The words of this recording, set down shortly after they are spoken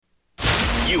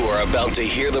You are about to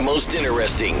hear the most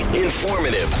interesting,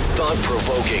 informative,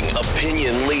 thought-provoking,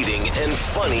 opinion-leading, and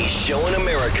funny show in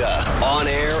America. On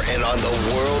air and on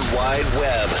the World Wide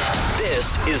Web.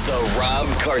 This is the Rob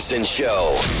Carson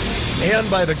Show. And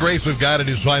by the grace of God, it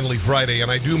is finally Friday.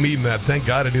 And I do mean that. Thank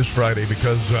God it is Friday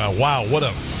because, wow, what a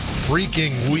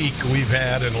freaking week we've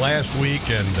had. And last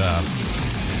week, and,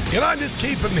 I just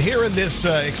keep hearing this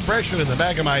expression in the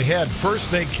back of my head. First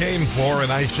they came for,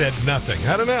 and I said nothing.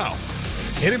 I don't know.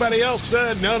 Anybody else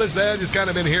notice that? Just kind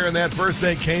of been hearing that. First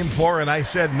they came for, and I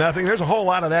said nothing. There's a whole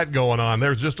lot of that going on.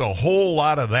 There's just a whole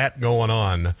lot of that going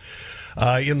on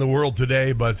in the world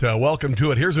today. But welcome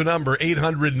to it. Here's a number,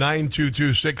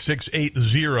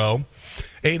 800-922-6680.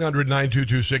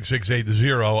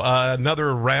 800-922-6680.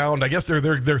 Another round. I guess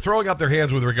they're throwing up their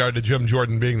hands with regard to Jim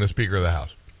Jordan being the Speaker of the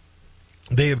House.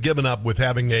 They have given up with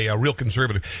having a real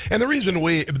conservative. And the reason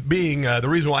why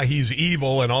he's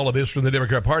evil and all of this from the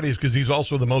Democrat Party is because he's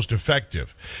also the most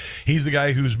effective. He's the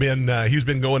guy who's been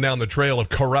going down the trail of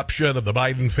corruption of the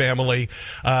Biden family,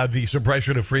 the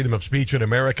suppression of freedom of speech in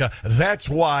America. That's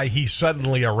why he's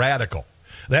suddenly a radical.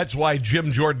 That's why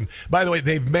Jim Jordan, by the way,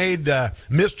 they've made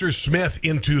Mr. Smith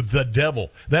into the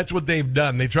devil. That's what they've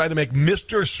done. They tried to make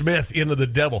Mr. Smith into the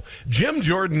devil. Jim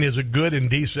Jordan is a good and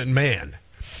decent man.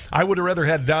 I would have rather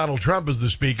had Donald Trump as the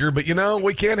speaker, but,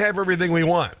 we can't have everything we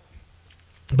want.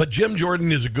 But Jim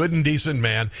Jordan is a good and decent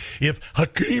man. If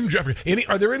Hakeem Jeffries,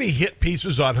 are there any hit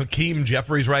pieces on Hakeem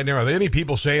Jeffries right now? Are there any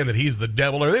people saying that he's the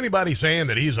devil? Or anybody saying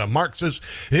that he's a Marxist?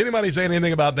 Anybody saying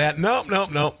anything about that?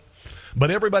 No. But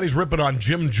everybody's ripping on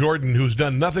Jim Jordan, who's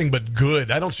done nothing but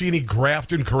good. I don't see any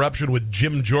graft and corruption with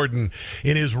Jim Jordan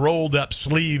in his rolled-up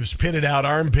sleeves, pitted out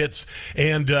armpits,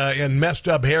 and messed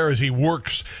up hair as he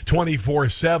works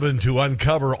 24/7 to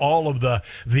uncover all of the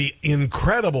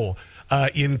incredible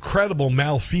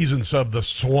malfeasance of the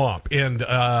swamp. And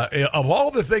of all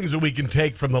the things that we can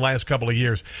take from the last couple of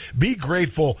years, be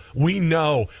grateful. We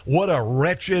know what a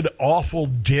wretched, awful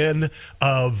den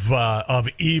of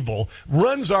evil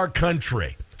runs our country.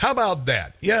 How about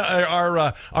that?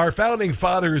 Yeah, our founding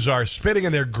fathers are spinning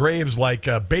in their graves like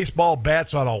baseball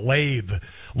bats on a lathe,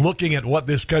 looking at what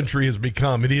this country has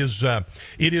become. It is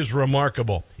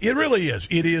remarkable. It really is.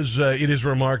 It is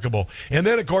remarkable. And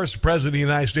then, of course, the President of the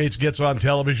United States gets on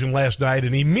television last night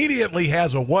and immediately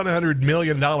has a $100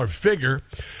 million figure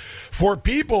for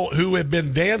people who have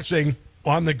been dancing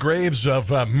on the graves of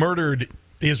murdered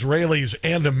Israelis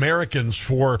and Americans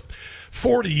for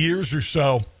 40 years or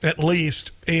so, at least,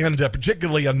 and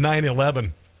particularly on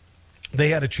 9/11. They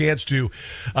had a chance to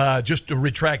just to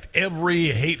retract every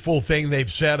hateful thing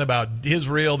they've said about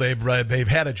Israel. They've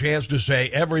had a chance to say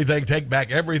everything, take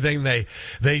back everything they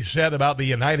said about the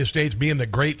United States being the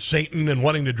great Satan and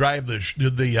wanting to drive the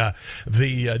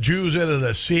Jews into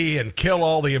the sea and kill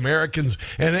all the Americans.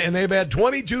 And they've had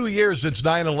 22 years since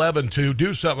 9/11 to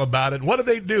do something about it. What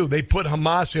do? They put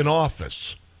Hamas in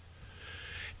office.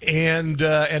 And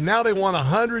now they want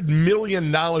 $100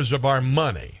 million of our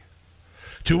money.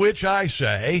 To which I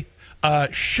say,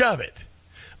 shove it.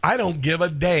 I don't give a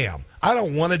damn. I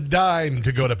don't want a dime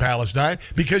to go to Palestine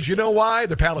because you know why?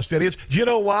 The Palestinians. You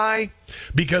know why?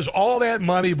 Because all that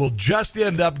money will just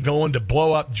end up going to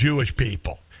blow up Jewish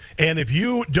people. And if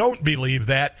you don't believe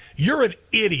that, you're an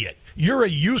idiot. You're a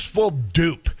useful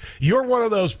dupe. You're one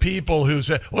of those people who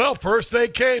say, well, first they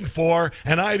came for,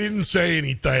 and I didn't say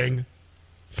anything.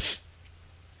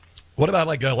 What about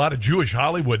like a lot of Jewish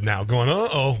Hollywood now going,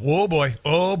 oh boy.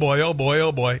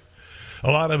 A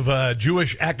lot of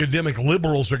Jewish academic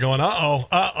liberals are going,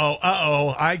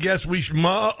 I guess we should,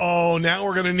 now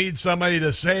we're going to need somebody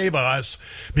to save us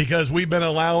because we've been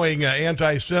allowing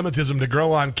anti-Semitism to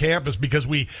grow on campus because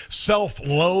we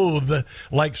self-loathe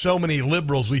like so many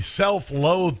liberals. We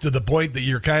self-loathe to the point that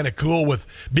you're kind of cool with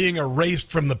being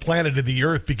erased from the planet of the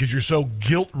earth because you're so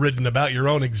guilt-ridden about your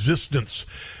own existence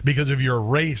because of your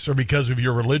race or because of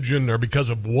your religion or because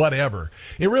of whatever.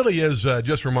 It really is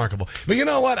just remarkable. But you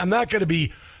know what? I'm not going to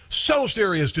be so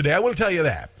serious today. I want to tell you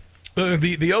that.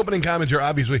 The opening comments are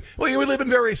obviously, we live in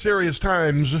very serious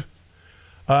times, and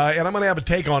I'm going to have a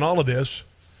take on all of this,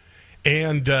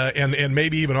 and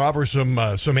maybe even offer some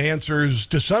answers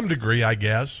to some degree, I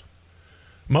guess.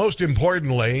 Most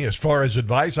importantly, as far as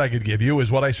advice I could give you,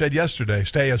 is what I said yesterday.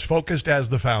 Stay as focused as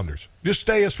the founders. Just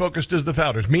stay as focused as the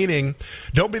founders, meaning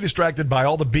don't be distracted by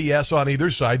all the BS on either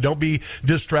side. Don't be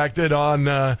distracted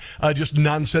on just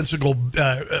nonsensical,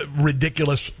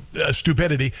 ridiculous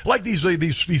stupidity, like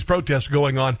these protests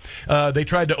going on. They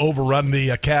tried to overrun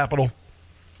the Capitol.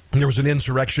 There was an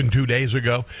insurrection 2 days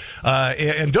ago,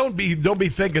 and don't be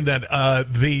thinking that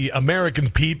the American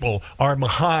people are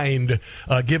behind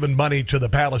giving money to the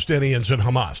Palestinians and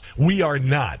Hamas. We are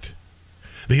not.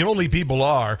 The only people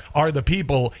are the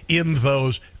people in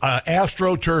those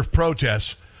AstroTurf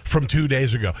protests from 2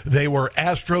 days ago. They were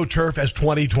AstroTurf as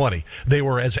 2020. They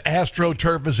were as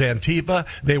AstroTurf as Antifa.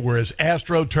 They were as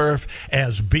AstroTurf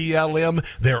as BLM.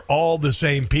 They're all the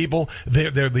same people.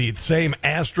 They're the same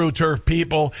AstroTurf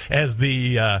people as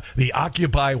the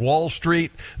Occupy Wall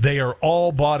Street. They are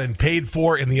all bought and paid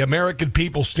for, and the American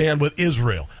people stand with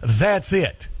Israel. That's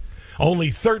it. Only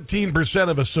 13%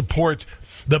 of us support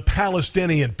the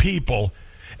Palestinian people,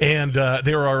 and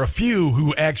there are a few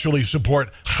who actually support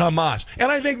Hamas.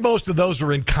 And I think most of those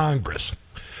are in Congress.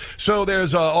 So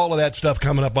there's all of that stuff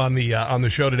coming up on the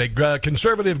show today.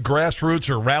 Conservative grassroots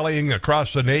are rallying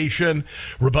across the nation.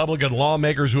 Republican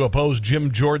lawmakers who oppose Jim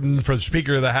Jordan for the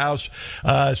Speaker of the House.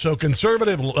 So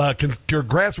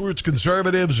grassroots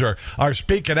conservatives are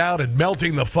speaking out and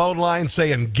melting the phone line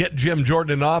saying, get Jim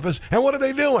Jordan in office. And what are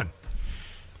they doing?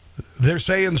 They're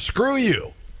saying, screw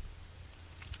you.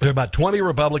 There are about 20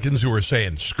 Republicans who are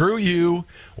saying, screw you,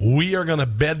 we are going to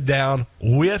bed down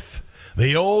with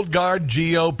the old guard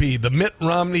GOP, the Mitt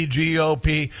Romney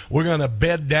GOP. We're going to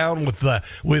bed down with the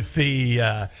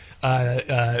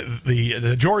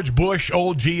George Bush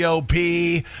old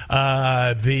GOP,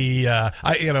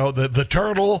 the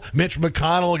turtle, Mitch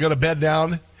McConnell are going to bed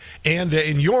down. And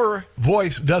your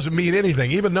voice doesn't mean anything,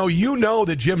 even though you know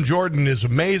that Jim Jordan is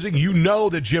amazing. You know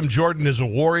that Jim Jordan is a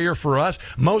warrior for us.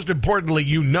 Most importantly,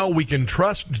 you know we can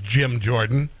trust Jim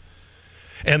Jordan.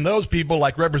 And those people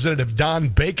like Representative Don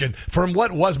Bacon from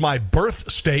what was my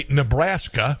birth state,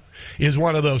 Nebraska, is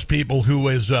one of those people who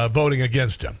is voting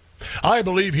against him. I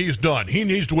believe he's done. He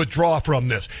needs to withdraw from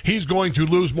this. He's going to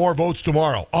lose more votes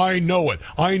tomorrow. I know it.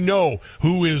 I know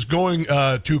who is going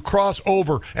to cross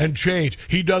over and change.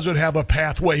 He doesn't have a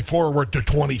pathway forward to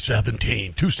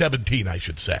 217, I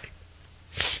should say.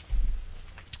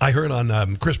 I heard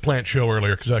on Chris Plant's show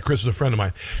earlier, because Chris is a friend of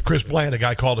mine. Chris Plant, a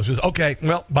guy called and says, okay,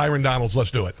 well, Byron Donalds,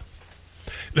 let's do it.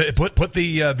 Put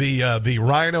the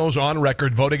rhinos on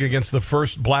record voting against the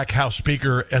first black House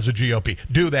Speaker as a GOP.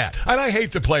 Do that. And I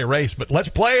hate to play race, but let's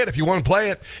play it if you want to play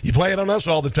it. You play it on us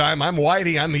all the time. I'm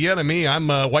whitey. I'm the enemy. I'm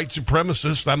a white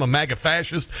supremacist. I'm a MAGA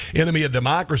fascist, enemy of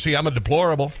democracy. I'm a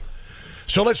deplorable.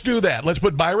 So let's do that. Let's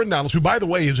put Byron Donalds, who, by the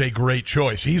way, is a great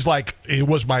choice. It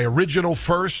was my original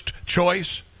first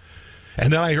choice.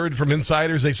 And then I heard from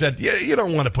insiders, they said, yeah, you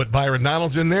don't want to put Byron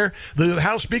Donalds in there. The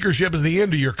House speakership is the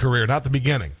end of your career, not the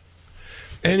beginning.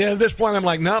 And at this point, I'm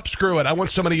like, nope, screw it. I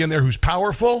want somebody in there who's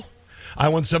powerful. I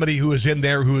want somebody who is in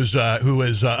there who is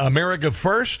America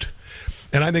first.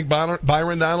 And I think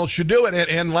Byron Donalds should do it.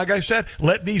 And like I said,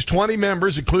 let these 20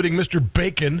 members, including Mr.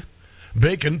 Bacon,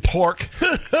 pork,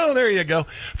 oh, there you go,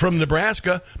 from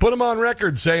Nebraska, put them on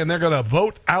record saying they're going to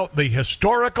vote out the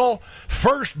historical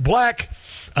first black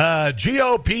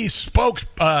GOP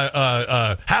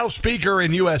House Speaker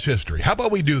in U.S. history. How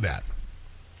about we do that?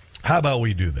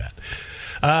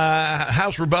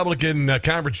 House Republican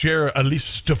Conference Chair Elise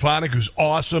Stefanik, who's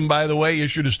awesome, by the way,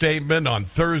 issued a statement on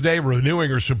Thursday renewing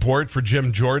her support for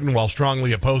Jim Jordan while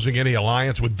strongly opposing any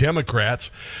alliance with Democrats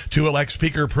to elect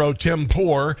Speaker pro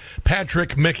tempore Patrick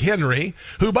McHenry,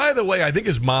 who, by the way, I think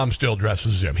his mom still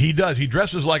dresses him. He does. He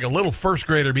dresses like a little first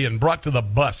grader being brought to the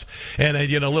bus, and a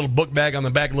little book bag on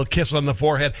the back, a little kiss on the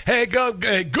forehead. Hey,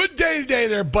 good day today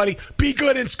there, buddy. Be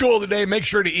good in school today. Make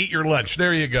sure to eat your lunch.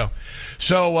 There you go.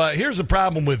 So here's the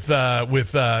problem with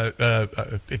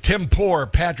tempore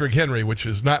Patrick Henry, which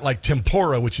is not like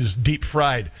tempura, which is deep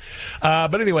fried.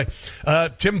 But anyway,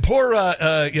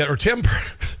 tempura or tempura.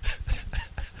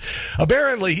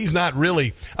 Apparently, he is not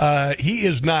really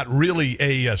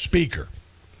a speaker.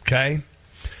 Okay.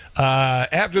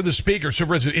 After the speaker, so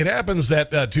it happens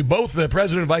that to both the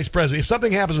president and vice president, if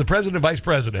something happens to the president and vice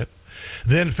president,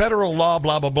 then federal law,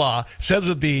 blah, blah, blah, says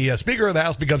that the Speaker of the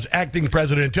House becomes acting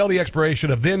president until the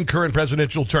expiration of then current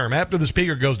presidential term. After the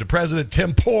Speaker goes to President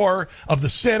tempore of the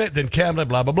Senate, then cabinet,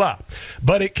 blah, blah, blah.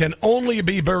 But it can only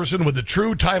be person with the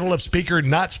true title of Speaker,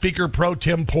 not Speaker pro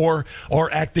tempore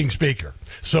or acting Speaker.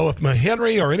 So if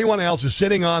McHenry or anyone else is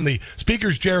sitting on the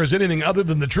Speaker's chair as anything other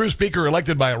than the true Speaker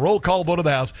elected by a roll call vote of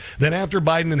the House, then after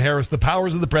Biden and Harris, the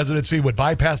powers of the presidency would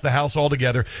bypass the House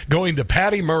altogether, going to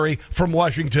Patty Murray from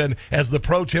Washington as the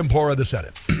pro tempore of the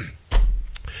Senate.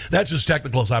 That's as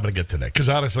technical as I'm going to get today, because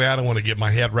honestly, I don't want to get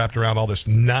my head wrapped around all this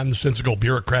nonsensical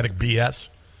bureaucratic BS.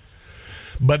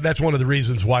 But that's one of the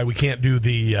reasons why we can't do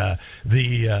the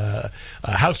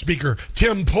House Speaker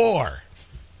tempore.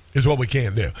 is what we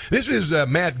can't do. This is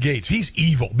Matt Gaetz. He's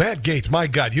evil. Matt Gaetz, my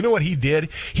God. You know what he did?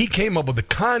 He came up with a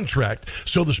contract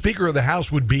so the Speaker of the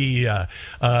House would be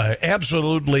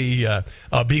absolutely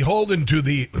beholden to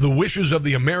the wishes of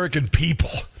the American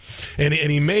people. And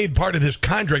he made part of this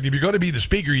contract, if you're going to be the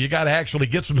Speaker, you got to actually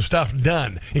get some stuff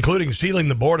done, including sealing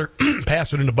the border,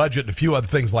 passing in the budget, and a few other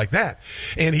things like that.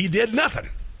 And he did nothing.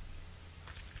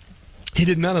 He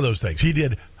did none of those things. He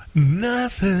did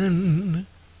nothing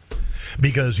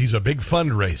because he's a big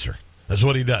fundraiser. That's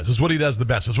what he does. That's what he does the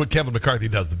best. That's what Kevin McCarthy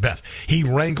does the best. He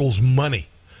wrangles money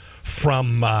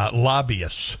from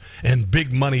lobbyists and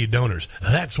big money donors.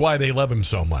 That's why they love him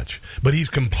so much. But he's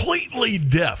completely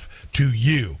deaf to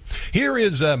you. Here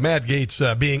is Matt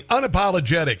Gaetz being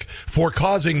unapologetic for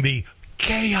causing the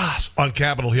chaos on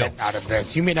Capitol Hill. Out of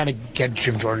this, you may not get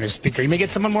Jim Jordan as Speaker. You may get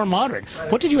someone more moderate.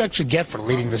 What did you actually get for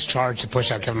leading this charge to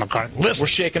push out Kevin McCarthy? Listen. We're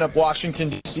shaking up Washington,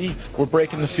 D.C. We're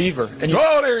breaking the fever. And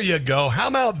Oh, there you go. How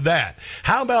about that?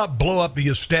 How about blow up the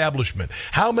establishment?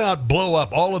 How about blow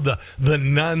up all of the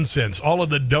nonsense, all of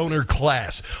the donor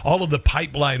class, all of the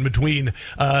pipeline between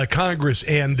Congress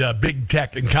and big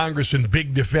tech, and Congress and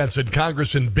big defense, and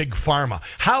Congress and big pharma?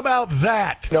 How about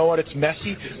that? You know what? It's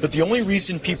messy, but the only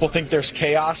reason people think there's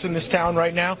chaos in this town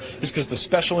right now is because the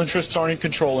special interests aren't in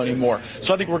control anymore.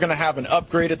 So I think we're going to have an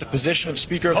upgrade at the position of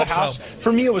Speaker of the House. So.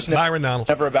 For me, it was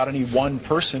never about any one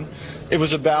person. It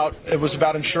was about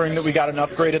ensuring that we got an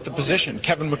upgrade at the position.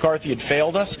 Kevin McCarthy had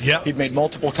failed us. Yep. He'd made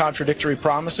multiple contradictory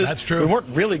promises. That's true. We weren't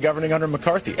really governing under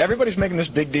McCarthy. Everybody's making this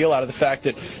big deal out of the fact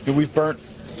that we've burnt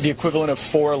the equivalent of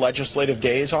 4 legislative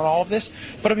days on all of this.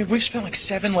 But I mean, we've spent like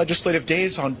 7 legislative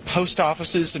days on post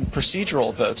offices and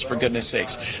procedural votes, for goodness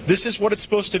sakes. This is what it's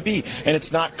supposed to be. And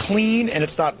it's not clean and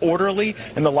it's not orderly.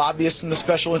 And the lobbyists and the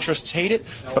special interests hate it.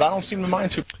 But I don't seem to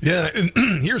mind too. Yeah, and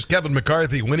here's Kevin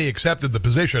McCarthy when he accepted the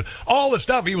position. All the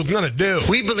stuff he was going to do.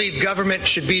 We believe government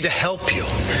should be to help you,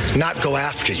 not go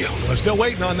after you. We're still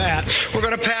waiting on that. We're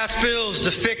going to pass bills to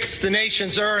fix the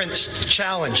nation's current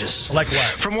challenges. Like what?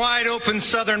 From wide open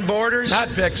southern borders. Not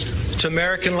fixed. To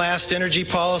American last energy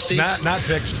policies. Not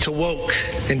fixed. To woke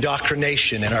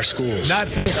indoctrination in our schools. Not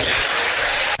fixed.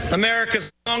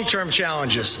 America's long-term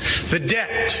challenges. The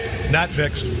debt. Not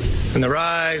fixed. And the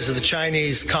rise of the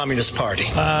Chinese Communist Party.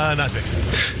 Not fixed.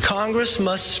 Congress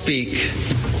must speak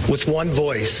with one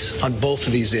voice on both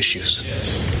of these issues.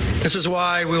 This is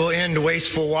why we will end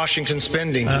wasteful Washington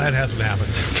spending. That hasn't happened.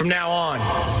 From now on,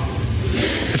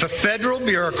 if a federal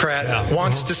bureaucrat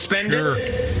wants to spend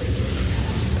it,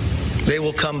 they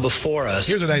will come before us.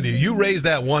 Here's what I do. You raise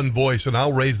that one voice, and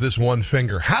I'll raise this one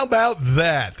finger. How about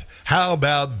that? How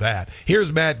about that?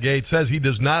 Here's Matt Gaetz, says he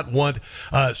does not want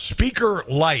Speaker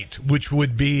Light, which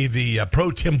would be the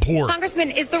pro tempore.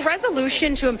 Congressman, is the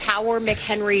resolution to empower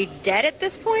McHenry dead at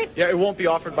this point? Yeah, it won't be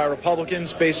offered by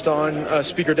Republicans based on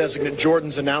Speaker-designate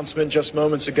Jordan's announcement just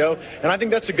moments ago. And I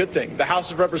think that's a good thing. The House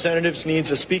of Representatives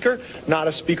needs a speaker, not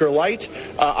a Speaker Light.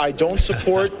 I don't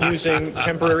support using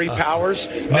temporary powers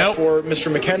for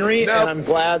Mr. McHenry, and I'm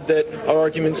glad that our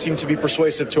arguments seem to be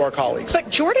persuasive to our colleagues. But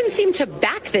Jordan seemed to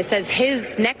back this as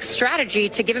his next strategy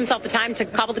to give himself the time to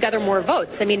cobble together more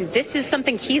votes. I mean, this is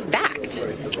something he's backed.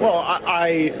 Well,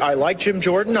 I like Jim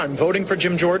Jordan. I'm voting for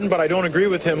Jim Jordan, but I don't agree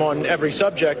with him on every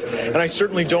subject. And I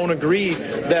certainly don't agree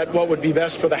that what would be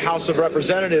best for the House of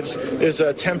Representatives is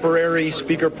a temporary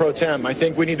Speaker pro tem. I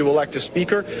think we need to elect a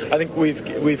Speaker. I think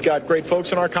we've got great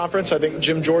folks in our conference. I think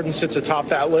Jim Jordan sits atop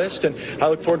that list, and I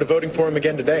look forward to voting for him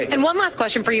again today. And one last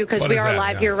question for you, because we are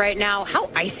live here right now.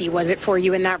 How icy was it for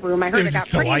you in that room? I heard it got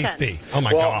pretty intense. Oh,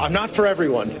 my well, God. I'm not for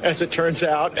everyone, as it turns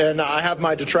out, and I have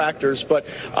my detractors, but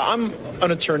I'm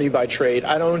an attorney by trade.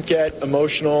 I don't get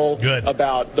emotional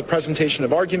about the presentation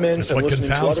of arguments and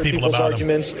listening to other people's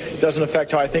arguments. It doesn't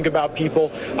affect how I think about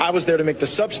people. I was there to make the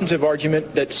substantive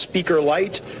argument that Speaker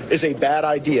Light is a bad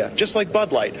idea, just like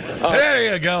Bud Light.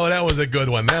 There you go. That was a good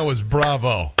one. That was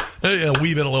bravo.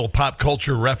 Weave in a little pop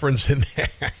culture reference in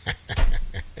there.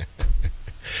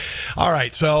 All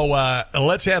right, so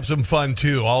let's have some fun,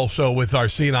 too, also with our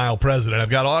senile president. I've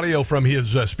got audio from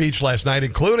his speech last night,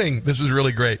 including, this is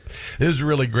really great.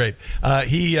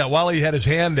 He, while he had his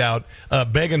hand out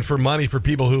begging for money for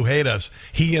people who hate us,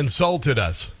 he insulted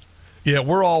us. Yeah,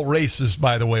 we're all racist,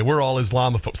 by the way. We're all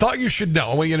Islamophobes. Thought you should know.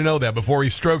 I want you to know that before he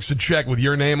strokes a check with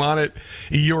your name on it.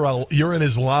 You're an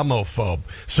Islamophobe.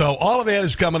 So all of that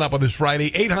is coming up on this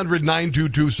Friday.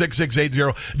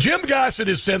 800-922-6680. Jim Gossett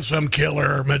has sent some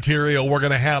killer material. We're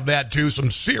going to have that, too.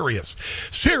 Some serious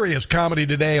comedy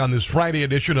today on this Friday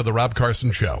edition of the Rob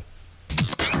Carson Show.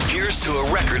 Here's Here's to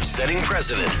a record-setting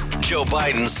president. Joe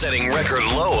Biden setting record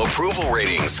low approval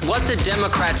ratings. What the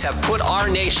Democrats have put our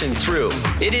nation through.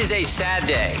 It is a sad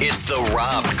day. It's the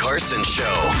Rob Carson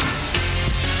Show.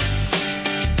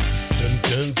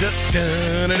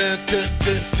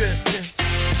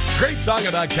 Great song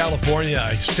about California,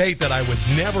 a state that I would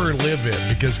never live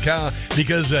in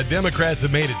because Democrats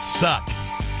have made it suck.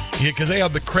 Because they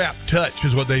have the crap touch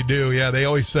is what they do. Yeah, they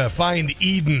always find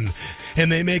Eden and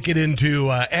they make it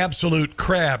into absolute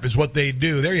crap is what they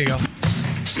do. There you go.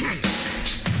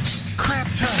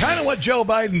 Kind of what Joe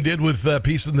Biden did with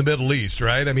peace in the Middle East,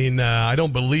 right? I mean, I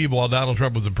don't believe while Donald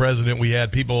Trump was the president, we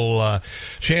had people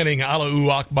chanting Allahu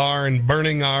Akbar and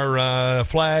burning our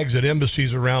flags at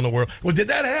embassies around the world. Well, did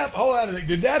that happen? Hold on.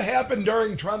 Did that happen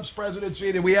during Trump's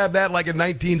presidency? Did we have that like in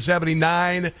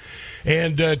 1979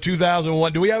 and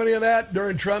 2001? Do we have any of that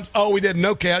during Trump's? Oh, we didn't.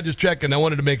 Okay, I just checking. I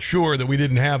wanted to make sure that we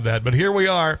didn't have that. But here we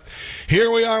are. Here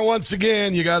we are once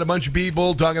again. You got a bunch of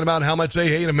people talking about how much they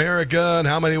hate America and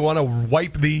how many want to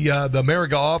wipe the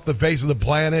America off the face of the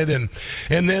planet, and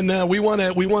then we want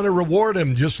to reward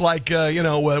them just like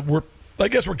we're. I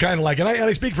guess we're kind of like, and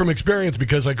I speak from experience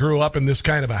because I grew up in this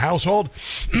kind of a household,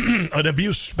 an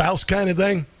abused spouse kind of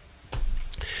thing.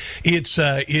 It's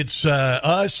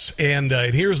us, and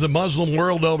here's the Muslim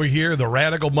world over here, the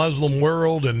radical Muslim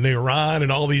world, and Iran,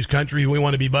 and all these countries we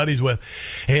want to be buddies with.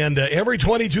 And every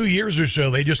 22 years or so,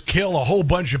 they just kill a whole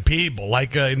bunch of people.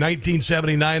 Like in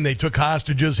 1979, they took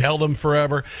hostages, held them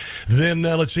forever. Then,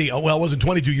 let's see, it wasn't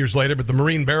 22 years later, but the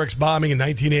Marine barracks bombing in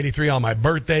 1983 on my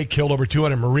birthday, killed over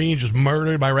 200 Marines, just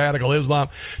murdered by radical Islam.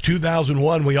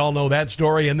 2001, we all know that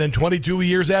story. And then 22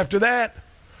 years after that,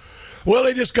 well,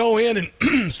 they just go in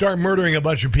and start murdering a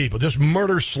bunch of people. Just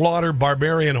murder, slaughter,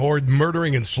 barbarian horde,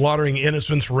 murdering and slaughtering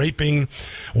innocents, raping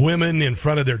women in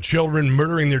front of their children,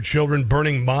 murdering their children,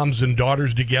 burning moms and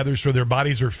daughters together so their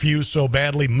bodies are fused so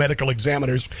badly medical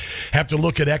examiners have to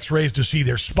look at x-rays to see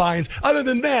their spines. Other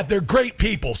than that, they're great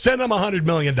people. Send them $100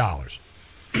 million.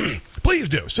 Please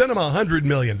do. Send them $100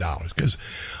 million because,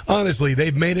 honestly,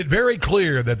 they've made it very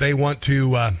clear that they want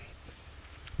to...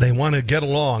 They want to get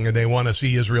along, and they want to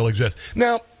see Israel exist.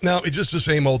 Now, it's just the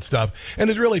same old stuff, and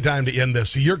it's really time to end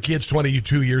this. Your kids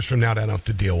 22 years from now don't have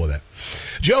to deal with it.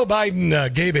 Joe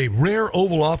Biden gave a rare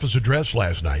Oval Office address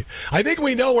last night. I think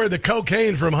we know where the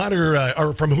cocaine from Hunter,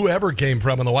 or from whoever came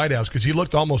from in the White House, because he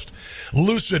looked almost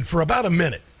lucid for about a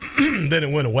minute. Then it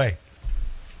went away.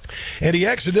 And he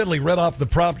accidentally read off the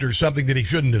prompter something that he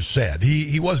shouldn't have said.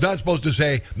 He was not supposed to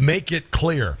say, make it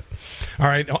clear. All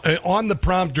right, on the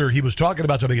prompter, he was talking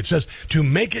about something. It says, to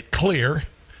make it clear,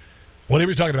 whatever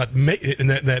he's talking about, and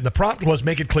the prompt was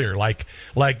make it clear, like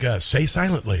say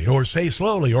silently, or say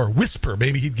slowly, or whisper.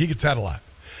 Maybe he gets that a lot.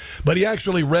 But he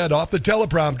actually read off the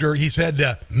teleprompter, he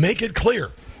said, make it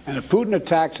clear. And if Putin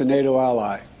attacks a NATO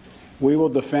ally, we will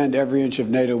defend every inch of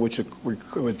NATO which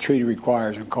the treaty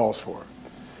requires and calls for.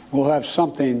 We'll have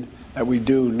something that we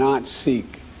do not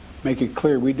seek. Make it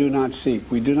clear, we do not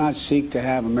seek. We do not seek to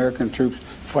have American troops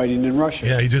fighting in Russia.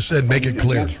 Yeah, he just said make it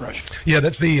clear. Yeah,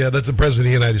 that's the President of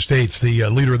the United States, the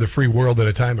leader of the free world at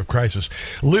a time of crisis,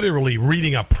 literally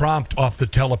reading a prompt off the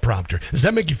teleprompter. Does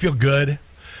that make you feel good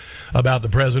about the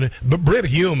president? But Britt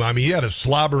Hume, I mean, he had a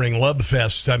slobbering love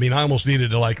fest. I mean, I almost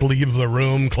needed to leave the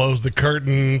room, close the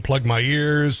curtain, plug my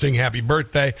ears, sing happy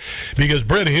birthday, because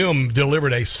Britt Hume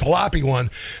delivered a sloppy one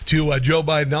to Joe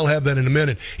Biden. I'll have that in a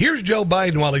minute. Here's Joe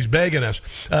Biden while he's begging us,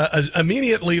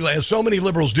 immediately, as so many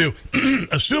liberals do,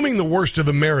 assuming the worst of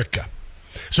America.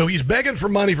 So he's begging for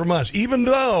money from us, even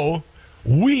though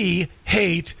we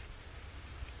hate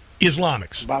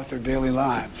Islamics. About their daily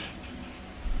lives.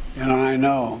 You know, I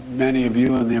know many of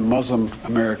you in the Muslim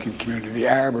American community, the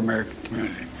Arab American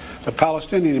community, the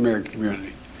Palestinian American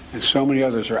community, and so many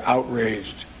others are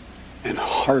outraged and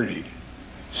hearty,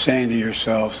 saying to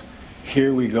yourselves,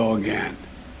 here we go again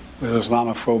with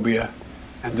Islamophobia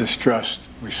and distrust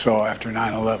we saw after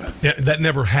 9/11. Yeah, that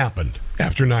never happened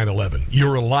after 9/11.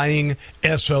 You're a lying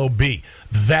SOB.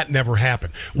 That never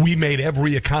happened. We made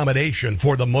every accommodation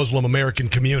for the Muslim American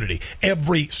community,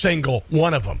 every single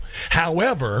one of them.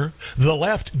 However, the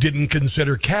left didn't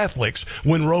consider Catholics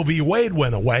when Roe v. Wade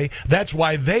went away. That's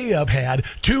why they have had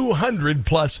 200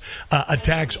 plus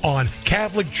attacks on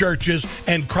Catholic churches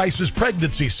and crisis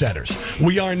pregnancy centers.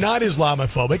 We are not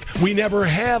Islamophobic. We never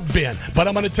have been. But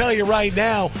I'm going to tell you right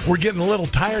now, we're getting a little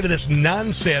tired of this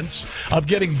nonsense of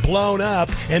getting blown up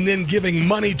and then giving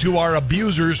money to our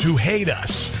abusers who hate us.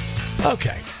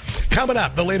 Okay. Coming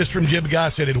up, the latest from Jim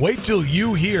Gossett. And wait till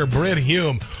you hear Britt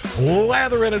Hume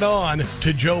lathering it on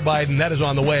to Joe Biden. That is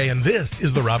on the way. And this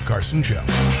is the Rob Carson Show.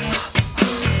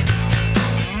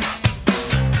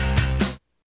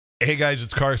 Hey guys,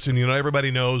 it's Carson. You know,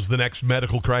 everybody knows the next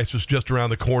medical crisis just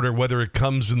around the corner, whether it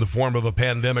comes in the form of a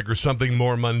pandemic or something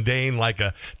more mundane like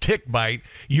a tick bite.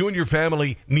 You and your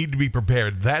family need to be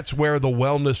prepared. That's where the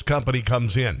Wellness Company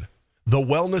comes in. The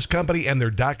Wellness Company and their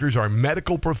doctors are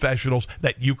medical professionals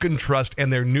that you can trust,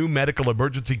 and their new medical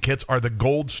emergency kits are the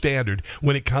gold standard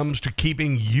when it comes to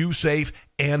keeping you safe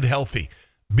and healthy.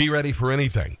 Be ready for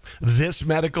anything. This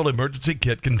medical emergency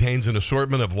kit contains an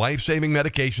assortment of life-saving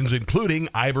medications, including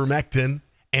ivermectin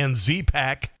and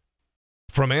Z-Pak.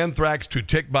 From anthrax to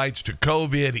tick bites to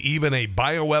COVID, even a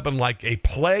bioweapon like a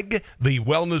plague, the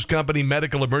Wellness Company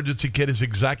medical emergency kit is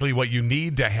exactly what you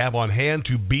need to have on hand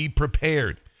to be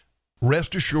prepared.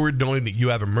 Rest assured knowing that you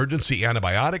have emergency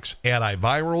antibiotics,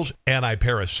 antivirals,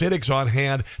 antiparasitics on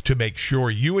hand to make sure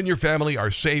you and your family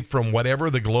are safe from whatever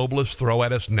the globalists throw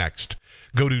at us next.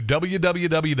 Go to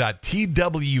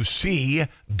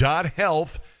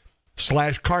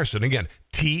www.twc.health/Carson. Again,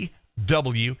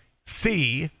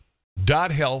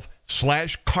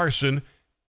 twc.health/Carson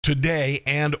today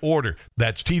and order.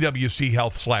 That's TWC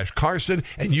Health/Carson,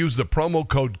 and use the promo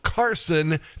code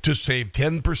Carson to save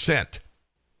 10%.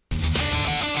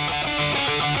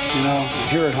 You know,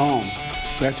 here at home,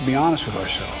 we have to be honest with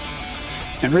ourselves.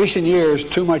 In recent years,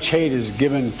 too much hate has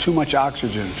given too much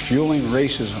oxygen, fueling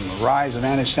racism, the rise of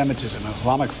anti-Semitism,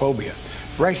 Islamophobia,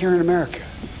 right here in America.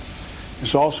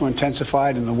 It's also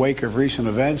intensified in the wake of recent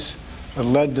events that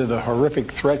led to the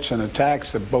horrific threats and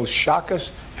attacks that both shock us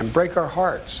and break our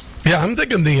hearts. Yeah, I'm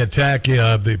thinking the attack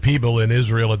of the people in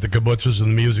Israel at the kibbutzes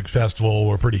and the music festival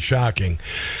were pretty shocking.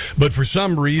 But for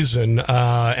some reason,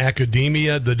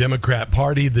 academia, the Democrat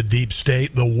Party, the deep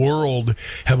state, the world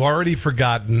have already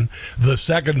forgotten the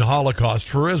second Holocaust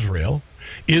for Israel.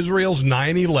 Israel's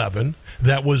 9/11,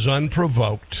 that was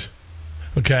unprovoked.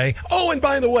 Okay? Oh, and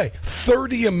by the way,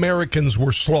 30 Americans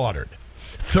were slaughtered.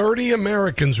 30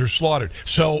 Americans are slaughtered.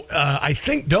 So I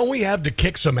think, don't we have to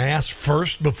kick some ass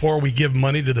first before we give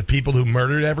money to the people who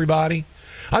murdered everybody?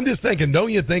 I'm just thinking, don't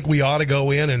you think we ought to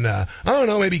go in and, I don't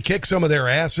know, maybe kick some of their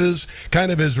asses,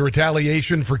 kind of as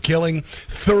retaliation for killing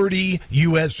 30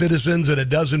 U.S. citizens and a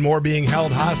dozen more being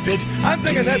held hostage? I'm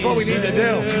thinking that's what we need to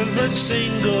do.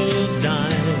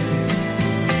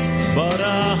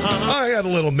 I had a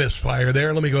little misfire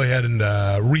there. Let me go ahead and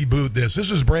reboot this.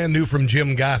 This is brand new from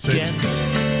Jim Gossett.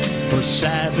 For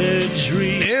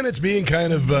savagery. And it's being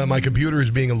kind of, my computer is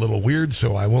being a little weird,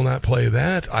 so I will not play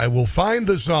that. I will find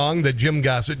the song that Jim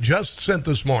Gossett just sent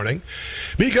this morning,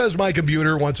 because my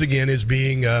computer, once again, is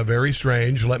being very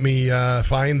strange. Let me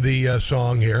find the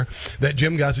song here that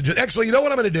Jim Gossett just... Actually, you know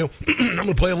what I'm going to do? I'm going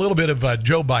to play a little bit of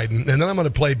Joe Biden, and then I'm going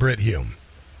to play Britt Hume,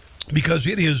 because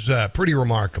it is pretty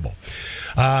remarkable.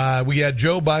 We had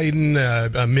Joe Biden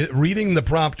reading the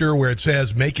prompter where it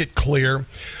says, make it clear.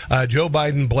 Joe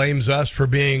Biden blames us for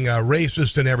being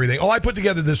racist and everything. Oh, I put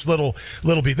together this little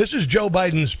piece. This is Joe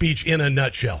Biden's speech in a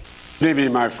nutshell. Good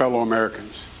evening, my fellow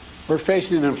Americans. We're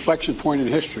facing an inflection point in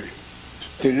history.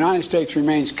 The United States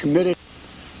remains committed.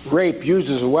 Rape used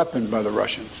as a weapon by the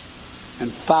Russians,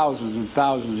 and thousands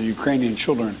of Ukrainian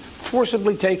children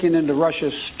forcibly taken into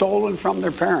Russia, stolen from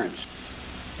their parents.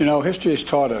 You know, history has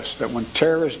taught us that when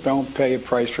terrorists don't pay a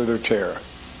price for their terror,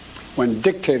 when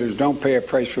dictators don't pay a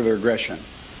price for their aggression,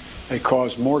 they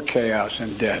cause more chaos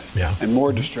and death and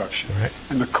more destruction. Right.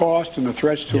 And the cost and the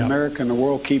threats to America and the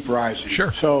world keep rising.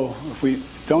 Sure. So if we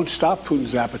don't stop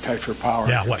Putin's appetite for power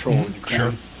and control in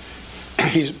Ukraine,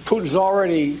 Putin's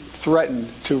already threatened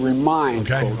to remind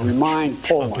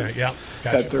Poland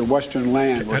that their Western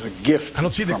land was a gift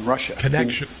from Russia.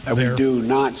 Connection that we do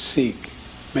not seek.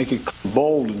 Make it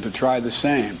bold and to try the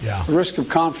same. The risk of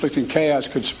conflict and chaos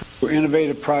could spur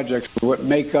innovative projects what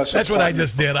make us... That's what I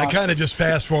just did. I kind of just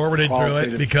fast-forwarded through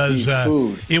it because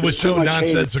it was so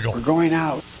nonsensical. We're going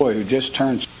out. Boy, who just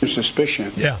turned suspicion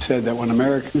said that when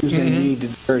Americans, they need the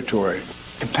territory,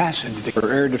 capacity for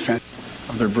air defense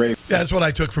of their brave... That's what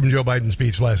I took from Joe Biden's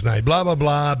speech last night. Blah, blah,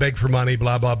 blah, beg for money,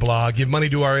 blah, blah, blah, give money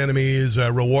to our enemies,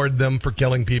 reward them for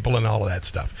killing people, and all of that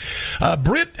stuff.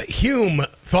 Britt Hume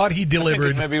thought he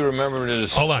delivered... maybe remembered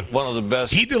as one of the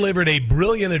best. He delivered a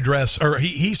brilliant address, or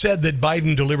he said that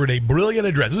Biden delivered a brilliant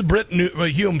address. This is Britt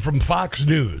Hume from Fox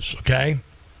News, okay?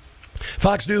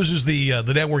 Fox News is the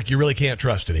network you really can't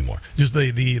trust anymore. Just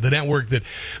the network that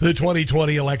the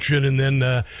 2020 election and then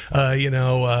a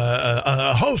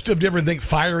host of different things,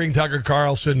 firing Tucker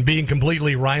Carlson, being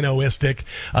completely rhinoistic,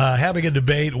 having a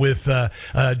debate with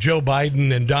Joe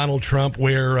Biden and Donald Trump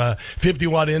where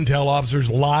 50-watt intel officers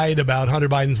lied about Hunter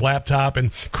Biden's laptop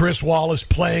and Chris Wallace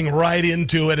playing right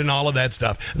into it and all of that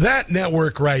stuff. That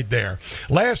network right there.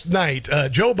 Last night,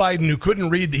 Joe Biden, who couldn't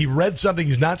read, he read something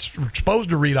he's not supposed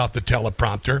to read off the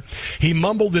teleprompter. He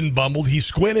mumbled and bumbled. He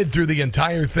squinted through the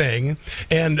entire thing.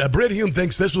 And Brit Hume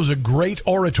thinks this was a great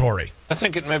oratory. I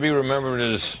think it may be remembered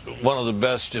as one of the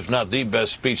best, if not the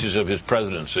best, speeches of his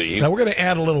presidency. Now, we're going to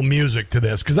add a little music to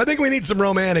this, because I think we need some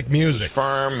romantic music. He was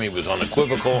firm. He was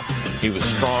unequivocal. He was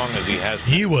strong, as he has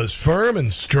been. He was firm and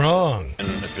strong. And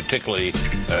particularly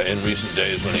in recent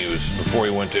days before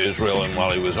he went to Israel and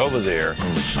while he was over there,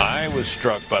 I was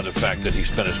struck by the fact that he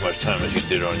spent as much time as he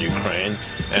did on Ukraine.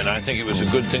 And I think it was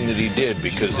a good thing that he did,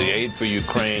 because the aid for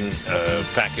Ukraine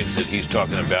package that he's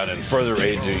talking about and further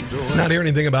aid to... Not hear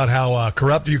anything about how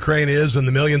corrupt Ukraine is and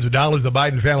the millions of dollars the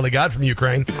Biden family got from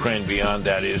Ukraine. Ukraine beyond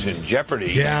that is in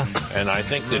jeopardy. Yeah. And I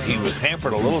think that he was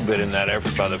hampered a little bit in that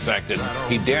effort by the fact that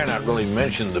he dare not really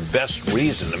mention the best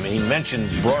reason. I mean, he mentioned,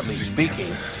 broadly speaking,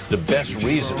 the best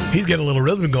reason. He's getting a little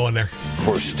rhythm going there.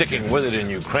 For sticking with it in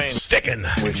Ukraine. Sticking.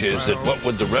 Which is that what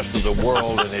would the rest of the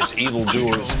world and its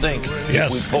evildoers think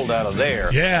if we pulled out of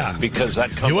there? Yeah. Because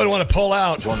that comes... You wouldn't want to pull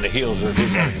out. On the heels of his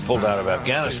having pulled out of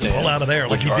Afghanistan. Pull out of there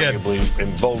like he did. Which arguably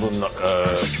emboldened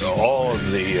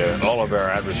all of our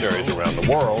adversaries around the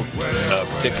world,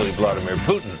 particularly Vladimir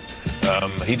Putin.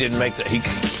 He didn't make that.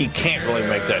 He can't really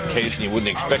make that case, and you wouldn't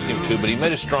expect him to. But he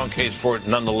made a strong case for it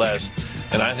nonetheless.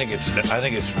 And I think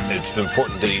it's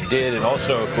important that he did. And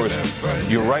also, of course,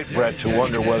 you're right, Brett, to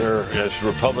wonder whether, as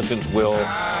Republicans will,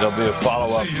 there'll be a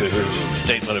follow-up to his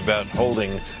statement about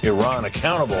holding Iran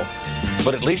accountable.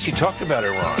 But at least he talked about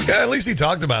Iran. Yeah, at least he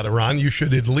talked about Iran. You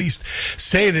should at least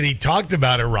say that he talked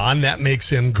about Iran. That makes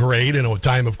him great in a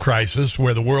time of crisis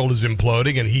where the world is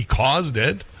imploding and he caused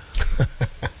it.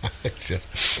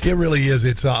 It really is.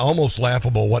 It's almost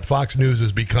laughable what Fox News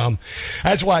has become.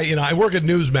 That's why, I work at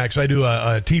Newsmax. I do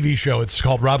a TV show. It's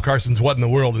called Rob Carson's What in the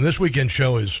World, and this weekend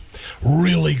show is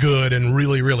really good and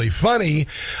really, really funny.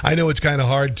 I know it's kind of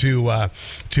hard to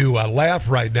laugh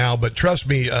right now, but trust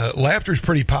me, laughter is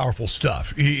pretty powerful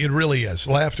stuff. It really is.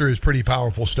 Laughter is pretty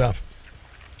powerful stuff.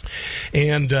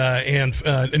 And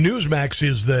Newsmax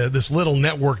is this little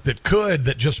network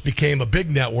that just became a big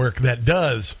network that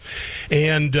does,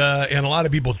 and a lot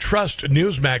of people trust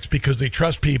Newsmax because they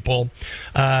trust people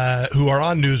who are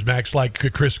on Newsmax, like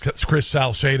Chris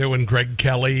Salcedo and Greg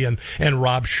Kelly and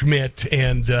Rob Schmidt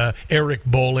and Eric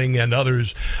Bolling and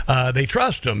others. They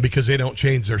trust them because they don't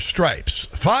change their stripes.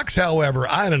 Fox, however,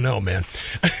 I don't know, man.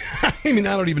 I mean,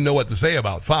 I don't even know what to say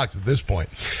about Fox at this point.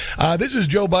 This is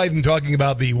Joe Biden talking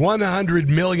about the $100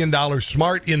 million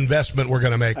smart investment we're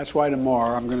going to make. That's why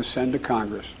tomorrow I'm going to send to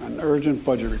Congress an urgent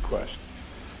budget request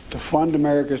to fund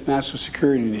America's national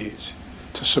security needs,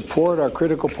 to support our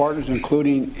critical partners,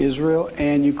 including Israel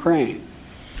and Ukraine.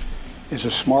 It's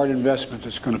a smart investment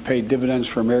that's going to pay dividends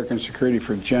for American security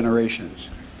for generations.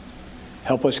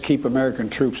 Help us keep American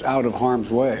troops out of harm's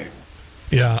way.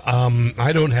 Yeah,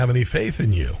 I don't have any faith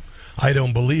in you. I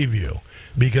don't believe you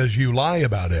because you lie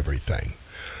about everything.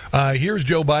 Here's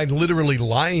Joe Biden literally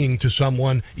lying to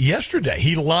someone yesterday.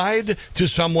 He lied to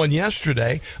someone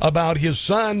yesterday about his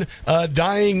son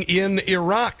dying in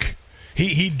Iraq.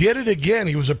 He did it again.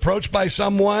 He was approached by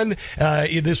someone,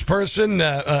 this person,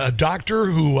 a doctor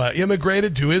who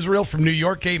immigrated to Israel from New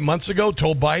York 8 months ago,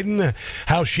 told Biden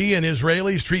how she and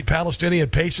Israelis treat Palestinian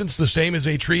patients the same as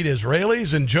they treat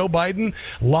Israelis. And Joe Biden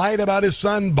lied about his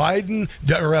son,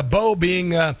 Bo,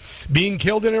 being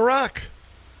killed in Iraq.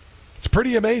 It's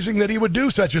pretty amazing that he would do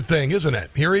such a thing, isn't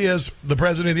it? Here he is, the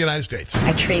President of the United States.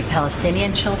 I treat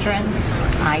Palestinian children.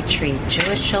 I treat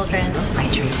Jewish children. I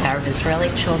treat Arab Israeli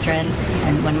children.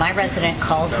 And when my resident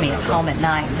calls me at home at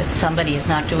night that somebody is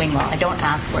not doing well, I don't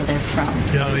ask where they're from.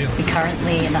 Yeah. We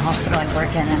currently, in the hospital I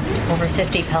work in, have over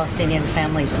 50 Palestinian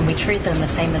families, and we treat them the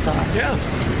same as ours. Yeah.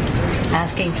 Just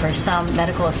asking for some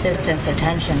medical assistance,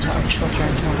 attention to our children.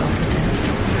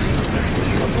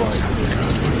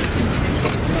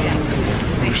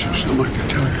 There's something I can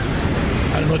tell you.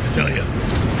 I don't know what to tell you. I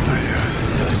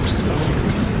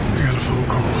got a phone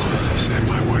call saying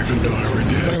my wife and daughter were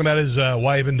dead. Talking about his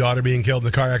wife and daughter being killed in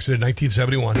the car accident in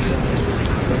 1971.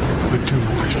 My two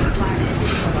boys are dead.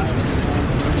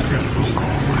 I got a phone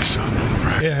call. My son in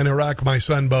Iraq. Yeah, in Iraq, my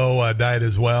son Bo died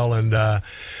as well, and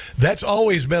that's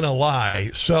always been a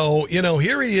lie. So,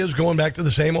 here he is going back to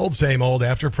the same old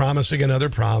after promising another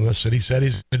promise that he said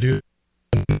he's going to do.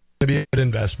 To be a good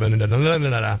investment,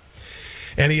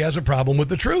 and he has a problem with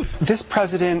the truth. This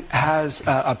president has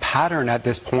a pattern at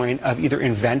this point of either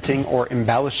inventing or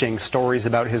embellishing stories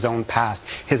about his own past,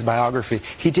 his biography.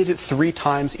 He did it 3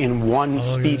 times in one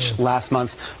speech last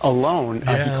month alone.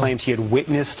 He claimed he had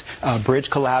witnessed a bridge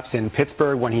collapse in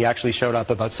Pittsburgh when he actually showed up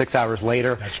about 6 hours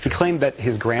later. He claimed that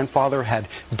his grandfather had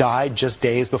died just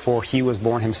days before he was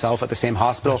born himself at the same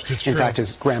hospital. In fact,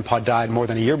 his grandpa died more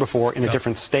than a year before in a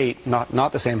different state,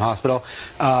 not the same hospital.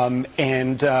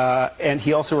 And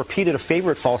he also repeated a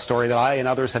favorite false story that I and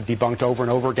others have debunked over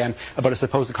and over again about a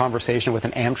supposed conversation with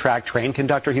an Amtrak train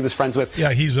conductor he was friends with.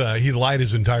 Yeah, he lied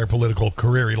his entire political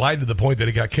career. He lied to the point that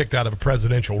he got kicked out of a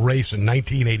presidential race in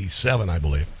 1987, I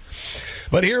believe.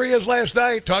 But here he is last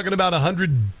night talking about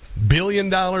 $100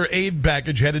 billion aid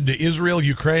package headed to Israel,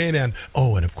 Ukraine, and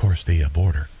of course, the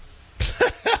border.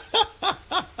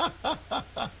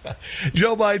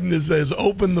 Joe Biden has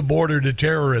opened the border to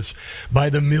terrorists by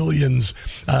the millions.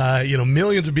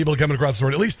 Millions of people coming across the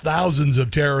border, at least thousands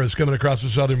of terrorists coming across the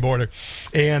southern border.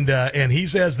 And he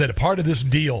says that a part of this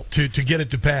deal to get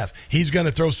it to pass, he's going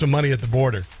to throw some money at the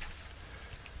border.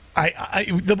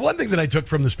 The one thing that I took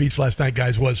from the speech last night,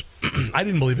 guys, was I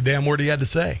didn't believe a damn word he had to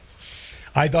say.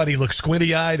 I thought he looked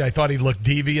squinty-eyed. I thought he looked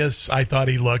devious. I thought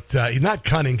he looked he's not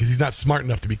cunning because he's not smart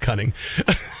enough to be cunning.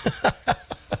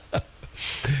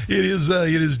 It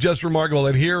is just remarkable.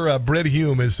 And here, Brett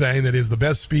Hume is saying that it is the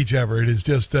best speech ever. It is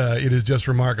just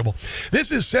remarkable.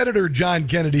 This is Senator John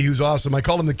Kennedy, who's awesome. I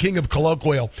call him the king of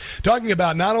colloquial, talking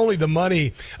about not only the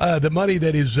money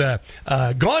that is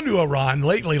gone to Iran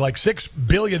lately, like $6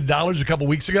 billion a couple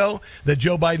weeks ago that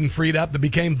Joe Biden freed up, that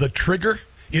became the trigger.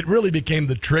 It really became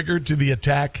the trigger to the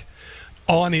attack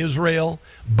on Israel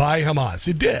by Hamas.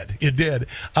 It did.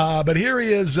 But here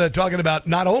he is talking about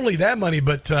not only that money,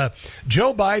 but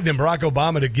Joe Biden and Barack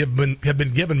Obama have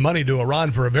been given money to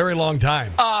Iran for a very long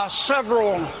time.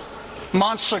 Several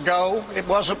months ago, it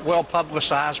wasn't well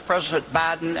publicized, President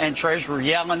Biden and Treasurer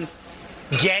Yellen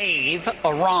gave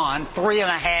Iran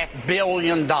 $3.5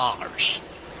 billion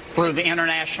through the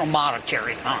International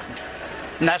Monetary Fund.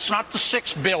 And that's not the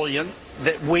 $6 billion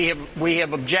that we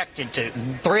have objected to.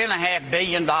 $3.5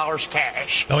 billion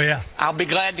cash. Oh, yeah. I'll be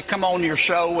glad to come on your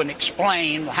show and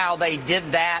explain how they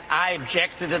did that. I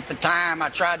objected at the time. I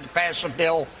tried to pass a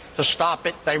bill to stop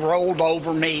it. They rolled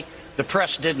over me. The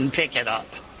press didn't pick it up.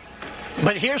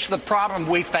 But here's the problem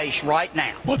we face right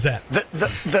now. What's that?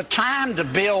 The time to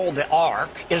build the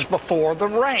ark is before the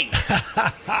rain.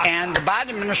 And the Biden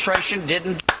administration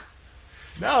didn't.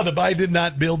 No, the Biden did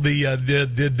not build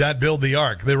the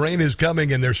ark. The rain is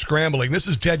coming, and they're scrambling. This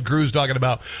is Ted Cruz talking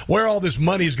about where all this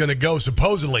money is going to go,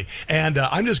 supposedly. And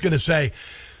I'm just going to say,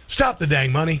 stop the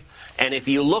dang money. And if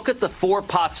you look at the 4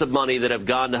 pots of money that have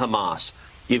gone to Hamas,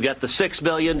 you've got the $6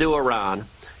 billion to Iran.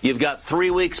 You've got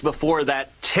 3 weeks before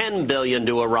that $10 billion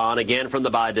to Iran, again from the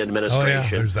Biden administration. Oh, yeah,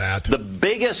 there's that. The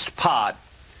biggest pot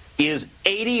is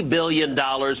 $80 billion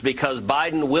because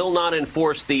Biden will not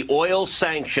enforce the oil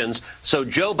sanctions. So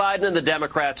Joe Biden and the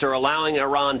Democrats are allowing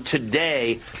Iran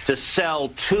today to sell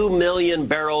 2 million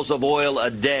barrels of oil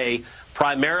a day,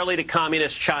 primarily to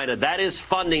communist China. That is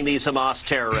funding these Hamas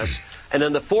terrorists. And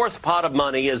then the 4th pot of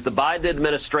money is the Biden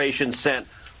administration sent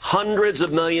hundreds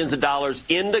of millions of dollars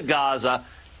into Gaza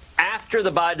after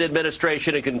the Biden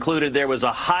administration had concluded there was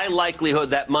a high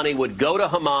likelihood that money would go to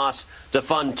Hamas to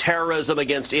fund terrorism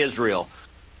against Israel.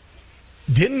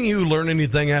 Didn't you learn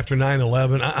anything after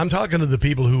 9/11? I'm talking to the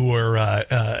people who were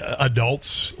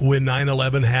adults when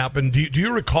 9/11 happened. Do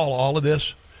you recall all of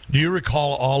this? Do you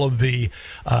recall all of the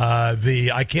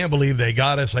I can't believe they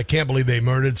got us. I can't believe they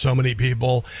murdered so many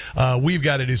people. We've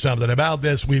got to do something about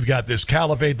this. We've got this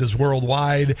caliphate, this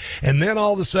worldwide. And then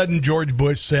all of a sudden, George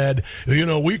Bush said,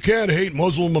 we can't hate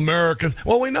Muslim Americans.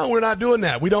 Well, we know we're not doing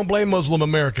that. We don't blame Muslim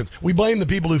Americans. We blame the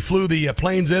people who flew the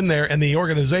planes in there and the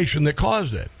organization that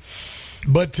caused it.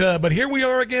 But here we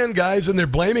are again, guys, and they're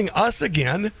blaming us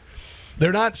again.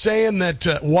 They're not saying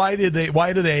that why do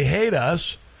they hate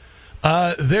us?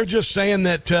 They're just saying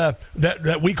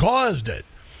that we caused it.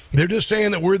 They're just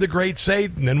saying that we're the great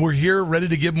Satan and we're here ready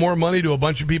to give more money to a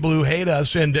bunch of people who hate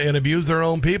us and abuse their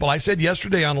own people. I said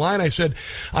yesterday online, I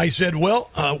said, well,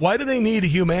 why do they need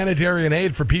humanitarian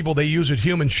aid for people they use as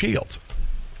human shields?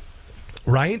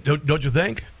 Right? Don't you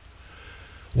think?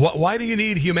 Why do you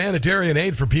need humanitarian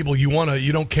aid for people you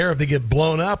don't care if they get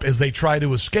blown up as they try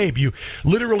to escape? You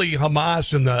literally,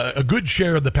 Hamas and a good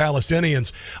share of the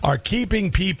Palestinians are keeping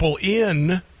people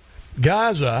in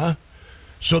Gaza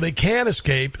so they can't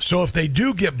escape. So if they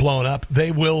do get blown up,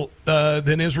 they will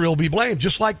then Israel will be blamed.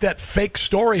 Just like that fake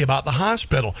story about the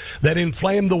hospital that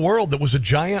inflamed the world that was a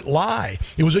giant lie.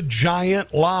 It was a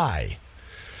giant lie.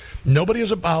 Nobody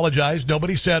has apologized.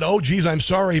 Nobody said, oh, geez, I'm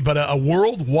sorry, but a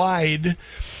worldwide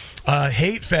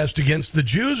hate fest against the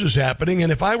Jews is happening.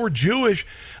 And if I were Jewish,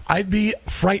 I'd be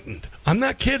frightened. I'm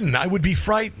not kidding. I would be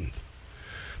frightened.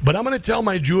 But I'm going to tell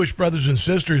my Jewish brothers and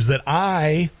sisters that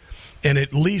I and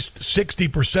at least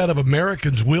 60% of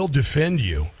Americans will defend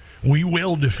you. We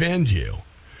will defend you.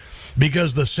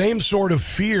 Because the same sort of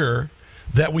fear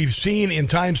that we've seen in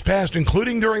times past,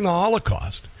 including during the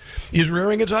Holocaust, is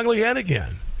rearing its ugly head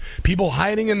again. People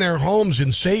hiding in their homes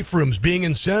in safe rooms, being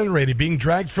incinerated, being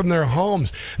dragged from their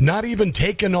homes, not even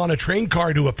taken on a train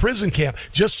car to a prison camp,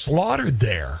 just slaughtered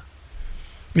there.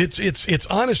 It's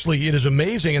honestly, it is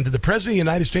amazing. And that the President of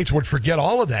the United States would forget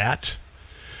all of that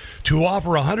to offer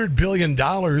 $100 billion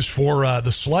for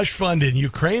the slush fund in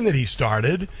Ukraine that he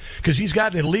started, because he's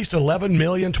gotten at least $11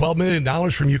 million, $12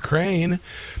 million from Ukraine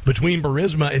between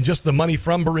Burisma and just the money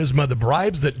from Burisma, the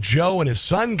bribes that Joe and his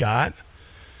son got.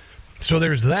 So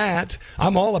there's that.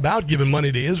 I'm all about giving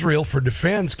money to Israel for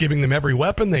defense, giving them every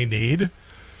weapon they need.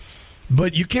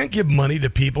 But you can't give money to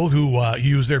people who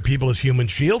use their people as human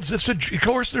shields. Of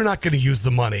course they're not going to use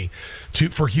the money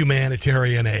for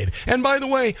humanitarian aid. And by the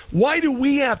way, why do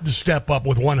we have to step up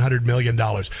with $100 million?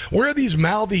 Where are these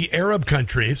mouthy Arab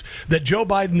countries that Joe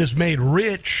Biden has made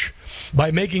rich by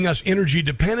making us energy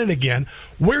dependent again?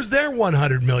 Where's their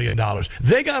 $100 million?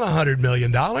 They got $100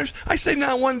 million. I say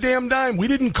not one damn dime. We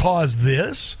didn't cause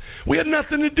this. We had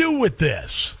nothing to do with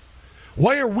this.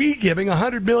 Why are we giving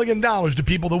 $100 million to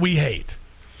people that we hate?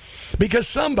 Because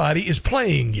somebody is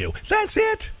playing you. That's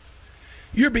it.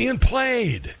 You're being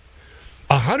played.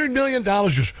 $100 million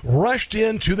just rushed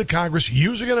into the Congress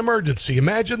using an emergency.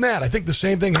 Imagine that. I think the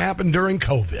same thing happened during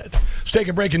COVID. Let's take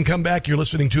a break and come back. You're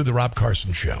listening to The Rob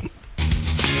Carson Show.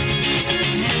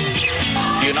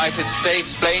 The United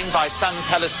States blamed by some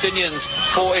Palestinians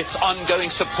for its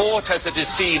ongoing support, as it is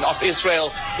seen, of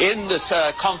Israel in this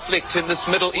conflict, in this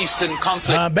Middle Eastern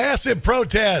conflict. Massive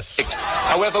protests.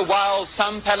 However, while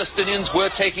some Palestinians were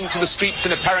taking to the streets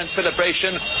in apparent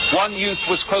celebration, one youth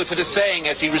was quoted as saying,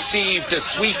 as he received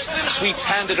sweets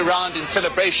handed around in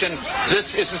celebration,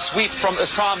 "This is a sweet from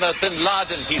Osama bin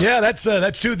Laden." Yeah,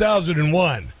 that's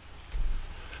 2001.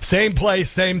 Same place,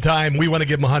 same time. We want to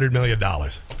give them $100 million.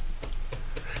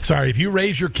 Sorry, if you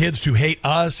raise your kids to hate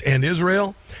us and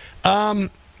Israel,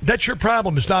 that's your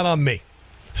problem. It's not on me.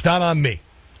 It's not on me.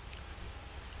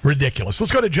 Ridiculous.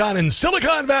 Let's go to John in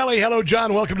Silicon Valley. Hello,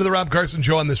 John. Welcome to the Rob Carson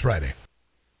Show on this Friday.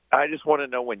 I just want to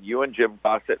know when you and Jim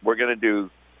Gossett, we're going to do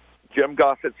Jim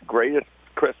Gossett's greatest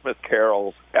Christmas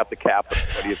carols at the Capitol.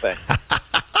 What do you think?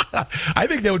 I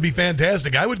think that would be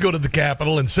fantastic. I would go to the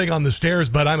Capitol and sing on the stairs,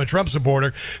 but I'm a Trump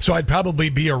supporter, so I'd probably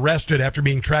be arrested after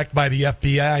being tracked by the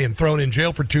FBI and thrown in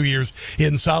jail for 2 years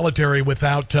in solitary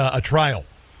without a trial.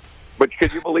 But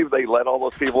could you believe they let all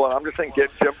those people in? I'm just thinking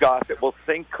Jim Gossett will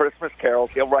sing Christmas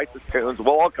carols. He'll write the tunes.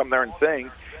 We'll all come there and sing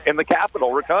in the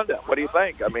Capitol Rotunda. What do you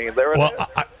think? I mean, there it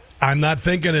is. I'm not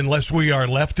thinking unless we are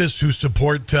leftists who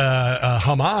support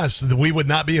Hamas that we would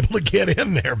not be able to get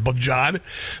in there, but John,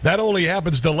 that only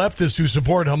happens to leftists who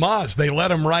support Hamas. They let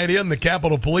them right in. The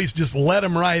Capitol Police just let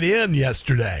them right in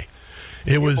yesterday.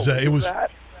 It was.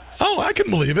 Oh, I can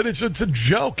believe it. It's a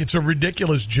joke. It's a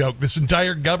ridiculous joke. This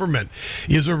entire government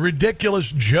is a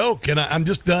ridiculous joke, and I'm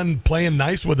just done playing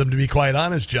nice with them, to be quite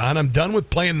honest, John. I'm done with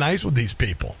playing nice with these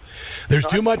people. There's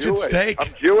too much at stake.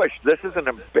 I'm Jewish. This is an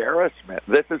embarrassment.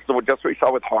 This is just what we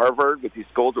saw with Harvard, with these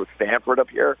schools, with Stanford up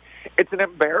here. It's an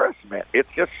embarrassment. It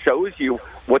just shows you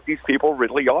what these people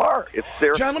really are.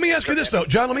 John, let me ask you this, though.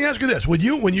 John, let me ask you this. When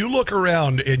you look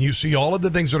around and you see all of the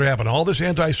things that are happening, all this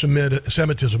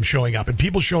anti-Semitism showing up and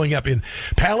people showing up in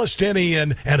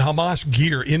Palestinian and Hamas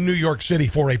gear in New York City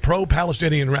for a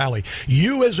pro-Palestinian rally,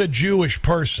 you as a Jewish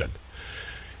person,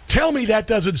 tell me that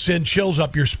doesn't send chills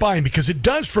up your spine, because it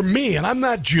does for me, and I'm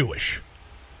not Jewish.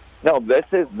 No, this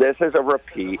is a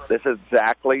repeat. This is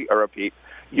exactly a repeat.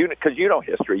 Because you know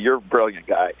history, you're a brilliant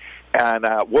guy. And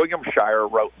William Shire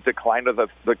wrote Decline of the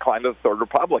Third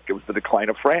Republic. It was the decline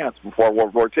of France before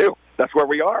World War II. That's where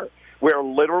we are. We're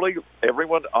literally,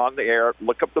 everyone on the air,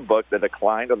 look up the book, The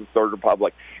Decline of the Third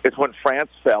Republic. It's when France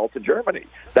fell to Germany.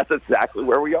 That's exactly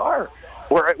where we are.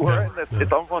 We're in this.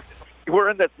 It's almost. We're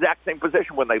in the exact same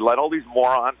position when they let all these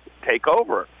morons take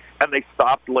over, and they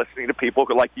stopped listening to people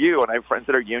who, like you, and I have friends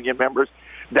that are union members.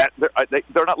 That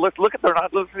they're not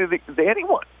listening to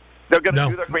anyone. They're going to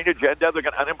do their green agenda. They're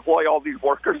going to unemploy all these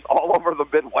workers all over the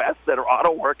Midwest that are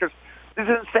auto workers. This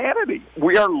is insanity.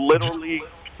 We are literally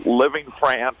living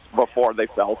France before they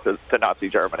fell to Nazi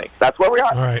Germany. That's where we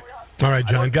are. All right. All right,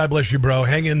 John. God bless you, bro.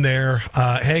 Hang in there.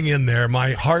 Hang in there.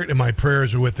 My heart and my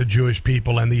prayers are with the Jewish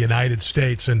people and the United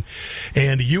States. And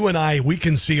you and I, we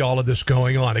can see all of this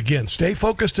going on. Again, stay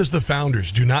focused as the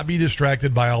founders. Do not be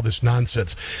distracted by all this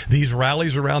nonsense. These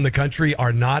rallies around the country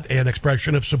are not an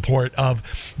expression of support of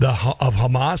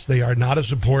Hamas. They are not a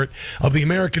support of the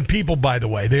American people, by the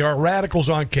way. They are radicals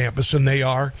on campus, and they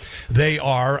are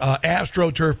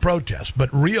AstroTurf protests.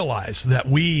 But realize that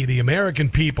we, the American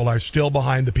people, are still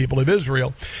behind the people of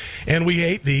Israel, and we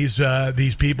hate these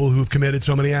people who've committed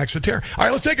so many acts of terror. All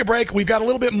right, let's take a break. We've got a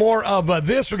little bit more of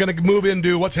this. We're going to move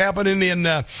into what's happening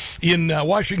in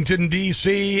Washington,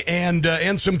 D.C.,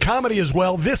 and some comedy as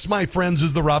well. This, my friends,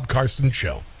 is the Rob Carson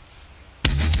Show.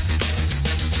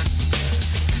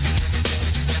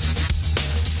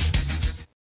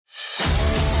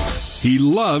 He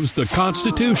loves the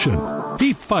Constitution.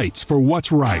 He fights for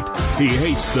what's right. He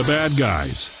hates the bad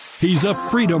guys. He's a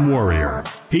freedom warrior.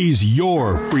 He's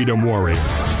your freedom warrior.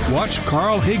 Watch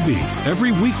Carl Higbie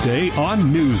every weekday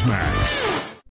on Newsmax.